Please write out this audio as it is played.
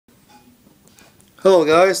Hello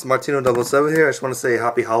guys, Martino007 here. I just want to say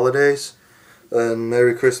happy holidays and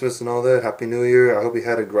Merry Christmas and all that. Happy New Year. I hope you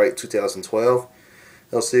had a great 2012.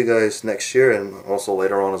 I'll see you guys next year and also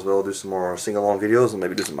later on as well. Do some more sing-along videos and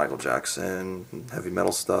maybe do some Michael Jackson, heavy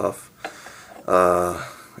metal stuff.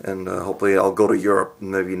 Hopefully I'll go to Europe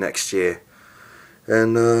maybe next year.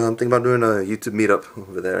 And I'm thinking about doing a YouTube meetup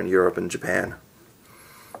over there in Europe and Japan.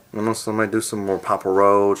 And also I might do some more Papa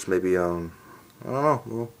Roach, maybe I don't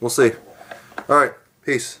know. We'll see. Alright,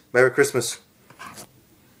 peace. Merry Christmas.